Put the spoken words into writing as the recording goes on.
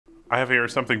I have here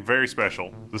something very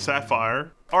special. The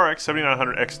Sapphire RX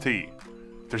 7900 XT.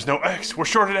 There's no X, we're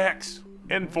short at X!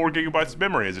 And 4 gigabytes of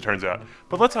memory, as it turns out.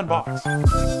 But let's unbox.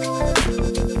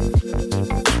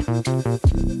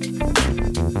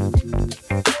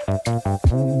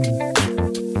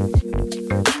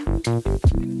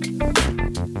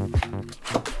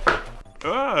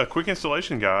 A quick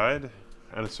installation guide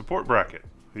and a support bracket.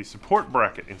 The support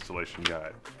bracket installation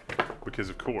guide. Because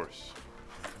of course,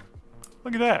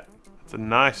 look at that. It's a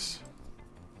nice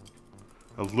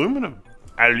aluminum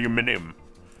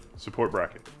support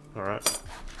bracket. All right.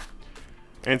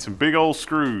 And some big old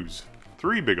screws.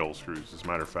 3 big old screws, as a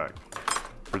matter of fact,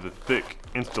 for the thick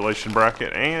installation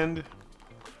bracket. And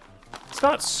it's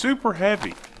not super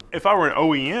heavy. If I were an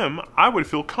OEM, I would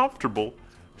feel comfortable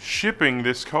shipping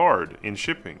this card in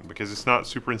shipping because it's not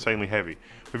super insanely heavy.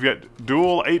 We've got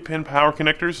dual 8-pin power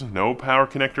connectors, no power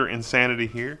connector insanity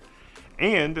here,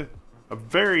 and a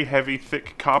very heavy,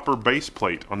 thick copper base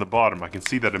plate on the bottom. I can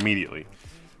see that immediately.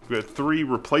 We've got 3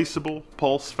 replaceable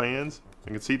pulse fans. I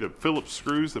can see the Phillips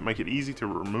screws that make it easy to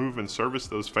remove and service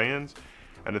those fans.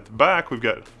 And at the back, we've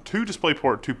got 2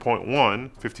 DisplayPort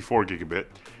 2.1, 54 gigabit,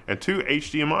 and 2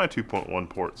 HDMI 2.1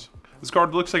 ports. This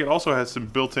card looks like it also has some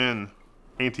built-in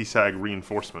anti-sag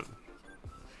reinforcement.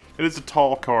 It is a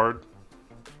tall card,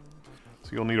 so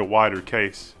you'll need a wider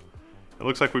case. It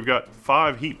looks like we've got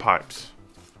 5 heat pipes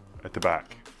at the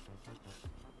back.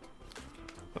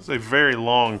 That's a very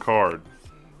long card.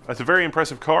 That's a very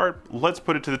impressive card. Let's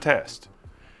put it to the test.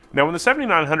 Now, when the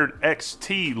 7900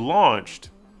 XT launched,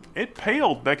 it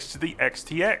paled next to the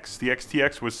XTX. The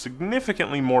XTX was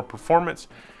significantly more performance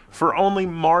for only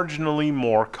marginally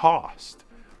more cost.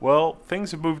 Well,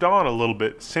 things have moved on a little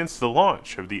bit since the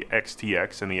launch of the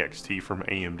XTX and the XT from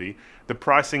AMD. The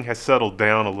pricing has settled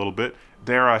down a little bit,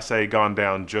 dare I say gone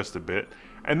down just a bit,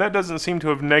 and that doesn't seem to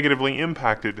have negatively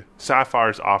impacted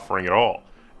Sapphire's offering at all.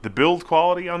 The build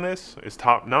quality on this is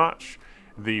top-notch.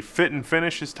 The fit and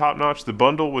finish is top-notch. The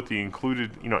bundle with the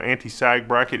included, anti-sag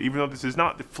bracket, even though this is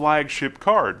not the flagship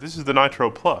card, this is the Nitro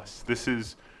Plus. This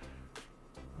is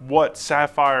what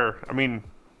Sapphire,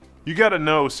 you gotta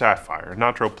know Sapphire.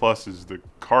 Nitro Plus is the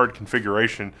card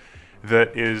configuration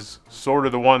that is sort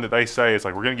of the one that they say is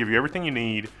like, we're gonna give you everything you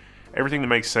need, everything that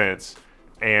makes sense,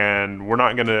 and we're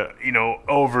not gonna,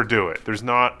 overdo it. There's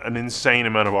not an insane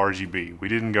amount of RGB. We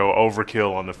didn't go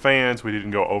overkill on the fans, we didn't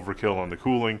go overkill on the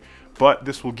cooling, but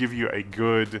this will give you a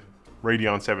good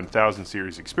Radeon 7000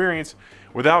 series experience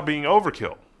without being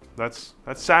overkill. That's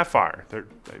Sapphire.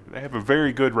 They have a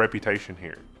very good reputation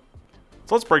here.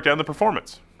 So let's break down the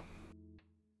performance.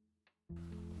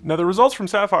 Now, the results from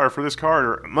Sapphire for this card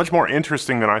are much more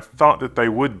interesting than I thought that they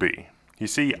would be. You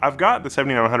see, I've got the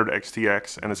 7900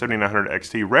 XTX and the 7900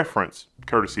 XT reference,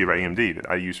 courtesy of AMD, that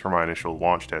I used for my initial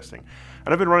launch testing.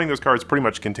 And I've been running those cards pretty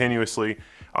much continuously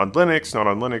on Linux, not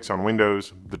on Linux, on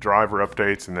Windows, the driver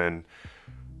updates, and then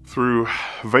through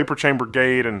Vapor Chamber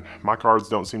Gate, and my cards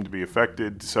don't seem to be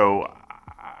affected. So,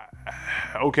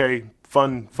 okay,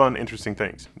 fun, interesting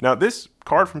things. Now, this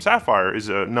card from Sapphire is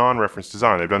a non-reference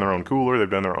design. They've done their own cooler, they've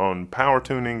done their own power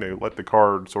tuning, they let the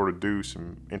card sort of do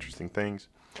some interesting things.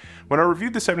 When I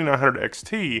reviewed the 7900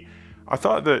 XT, I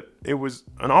thought that it was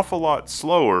an awful lot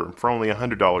slower for only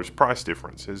 $100 price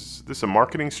difference. Is this a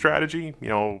marketing strategy?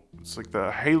 It's like the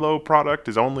Halo product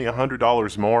is only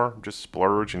 $100 more. Just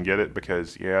splurge and get it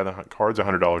because, yeah, the card's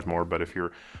 $100 more, but if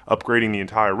you're upgrading the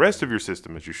entire rest of your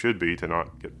system, as you should be, to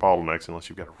not get bottlenecks unless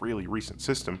you've got a really recent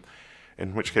system,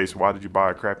 in which case, why did you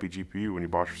buy a crappy GPU when you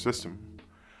bought your system?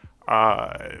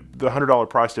 The $100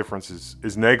 price difference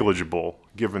is negligible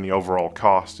given the overall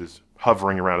cost is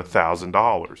hovering around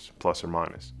 $1,000 plus or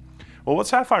minus. Well, what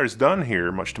Sapphire's done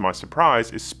here, much to my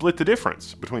surprise, is split the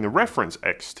difference between the reference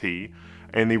XT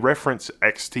and the reference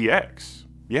XTX.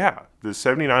 Yeah, the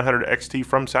 7900 XT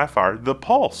from Sapphire, the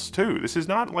Pulse too. This is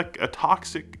not like a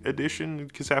toxic edition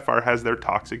because Sapphire has their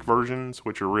toxic versions,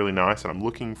 which are really nice, and I'm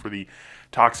looking for the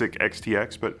toxic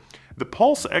XTX, but the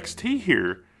Pulse XT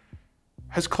here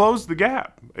has closed the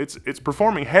gap. It's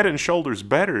performing head and shoulders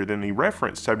better than the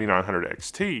reference 7900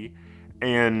 XT,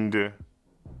 and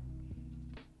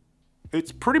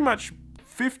it's pretty much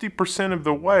 50% of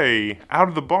the way out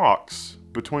of the box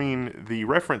between the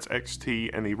reference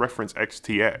XT and the reference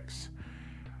XTX.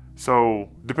 So,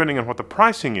 depending on what the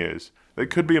pricing is, that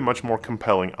could be a much more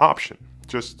compelling option.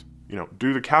 Just,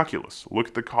 do the calculus. Look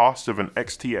at the cost of an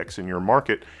XTX in your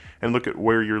market and look at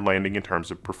where you're landing in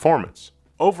terms of performance.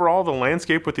 Overall, the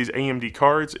landscape with these AMD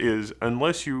cards is,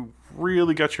 unless you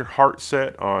really got your heart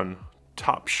set on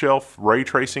top shelf ray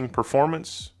tracing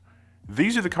performance,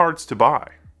 these are the cards to buy.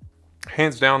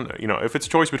 hands down, you know, if it's a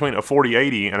choice between a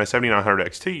 4080 and a 7900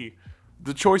 XT,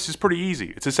 the choice is pretty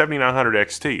easy. It's a 7900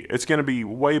 XT. It's going to be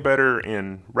way better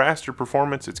in raster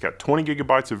performance. It's got 20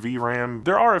 gigabytes of VRAM.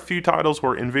 There are a few titles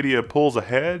where NVIDIA pulls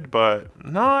ahead, but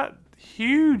not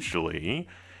hugely.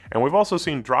 And we've also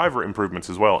seen driver improvements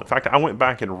as well. In fact, I went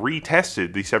back and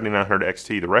retested the 7900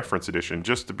 XT, the reference edition,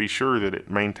 just to be sure that it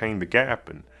maintained the gap.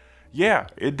 And yeah,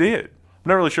 it did. I'm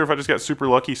not really sure if I just got super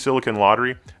lucky silicon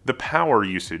lottery. The power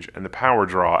usage and the power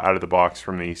draw out of the box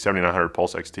from the 7900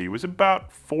 Pulse XT was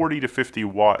about 40 to 50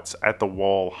 watts at the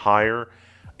wall higher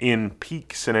in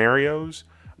peak scenarios,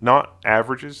 not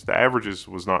averages. The averages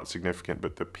was not significant,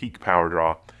 but the peak power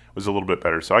draw was a little bit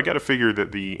better. So I got to figure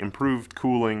that the improved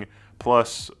cooling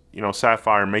plus, you know,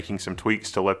 Sapphire making some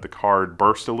tweaks to let the card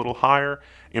burst a little higher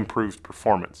improved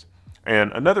performance.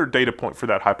 And another data point for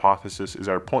that hypothesis is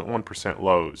our 0.1%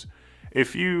 lows. I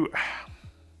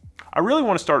really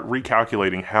want to start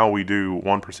recalculating how we do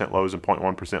 1% lows and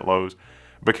 0.1% lows,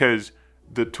 because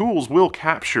the tools will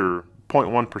capture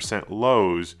 0.1%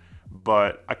 lows,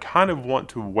 but I kind of want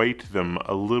to weight them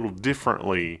a little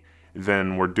differently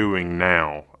than we're doing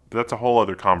now. That's a whole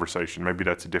other conversation. Maybe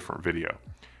that's a different video.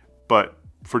 But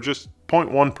for just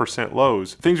 0.1%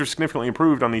 lows, things are significantly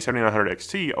improved on the 7900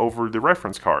 XT over the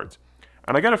reference cards.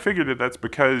 And I got to figure that that's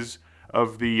because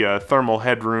of the thermal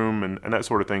headroom and that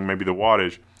sort of thing, maybe the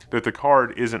wattage, that the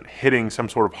card isn't hitting some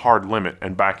sort of hard limit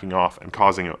and backing off and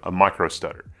causing a micro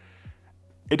stutter.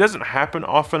 It doesn't happen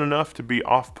often enough to be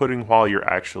off-putting while you're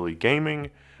actually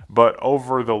gaming, but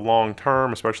over the long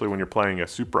term, especially when you're playing a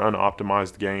super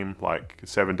unoptimized game like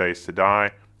 7 Days to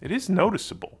Die, it is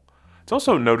noticeable. It's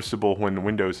also noticeable when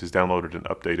Windows has downloaded an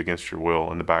update against your will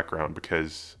in the background,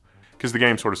 because the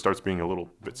game sort of starts being a little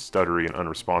bit stuttery and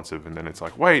unresponsive, and then it's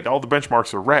like, wait, all the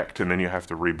benchmarks are wrecked, and then you have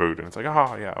to reboot, and it's like,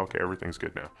 oh yeah, okay, everything's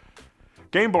good now.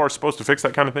 Game Bar is supposed to fix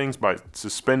that kind of things by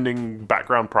suspending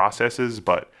background processes,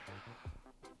 but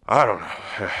I don't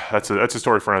know. That's a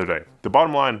story for another day. The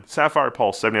bottom line, Sapphire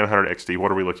Pulse 7900 XT,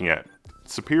 what are we looking at?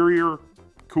 Superior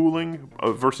cooling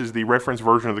versus the reference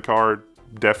version of the card,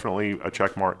 definitely a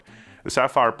check mark. The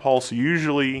Sapphire Pulse,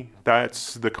 usually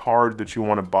that's the card that you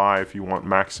want to buy if you want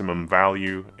maximum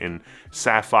value in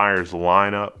Sapphire's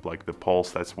lineup. Like the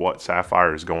Pulse, that's what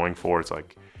Sapphire is going for. It's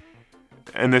like,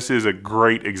 and this is a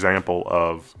great example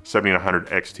of 7900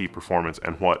 XT performance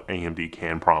and what AMD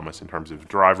can promise in terms of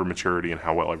driver maturity and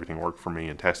how well everything worked for me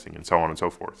in testing and so on and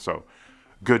so forth. So,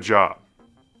 good job.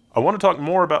 I want to talk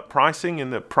more about pricing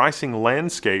and the pricing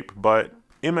landscape, but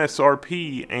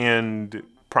MSRP and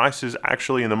prices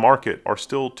actually in the market are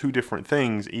still two different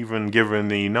things, even given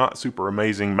the not super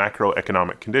amazing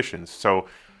macroeconomic conditions. So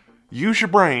use your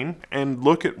brain and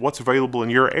look at what's available in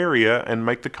your area and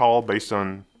make the call based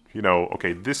on, you know,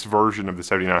 okay, this version of the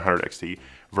 7900 XT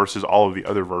versus all of the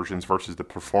other versions versus the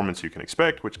performance you can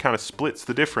expect, which kind of splits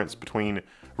the difference between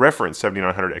reference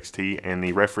 7900 XT and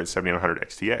the reference 7900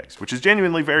 XTX, which is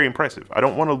genuinely very impressive. I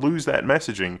don't want to lose that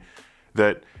messaging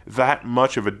that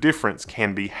much of a difference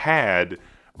can be had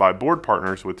by board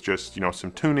partners with just, you know, some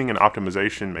tuning and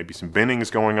optimization, maybe some bendings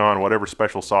going on, whatever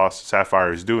special sauce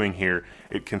Sapphire is doing here.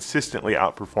 It consistently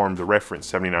outperformed the reference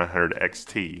 7900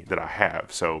 XT that I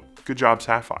have. So good job,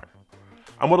 Sapphire.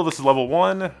 I'm Whittle, this is Level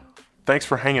 1. Thanks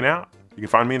for hanging out. You can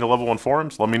find me in the Level 1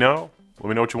 forums. Let me know. Let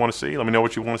me know what you want to see. Let me know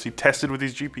what you want to see tested with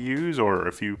these GPUs, or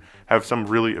if you have some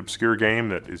really obscure game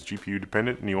that is GPU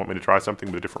dependent and you want me to try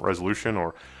something with a different resolution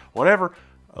or whatever,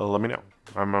 let me know.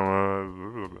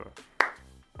 I'm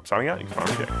signing out. You can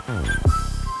find me there.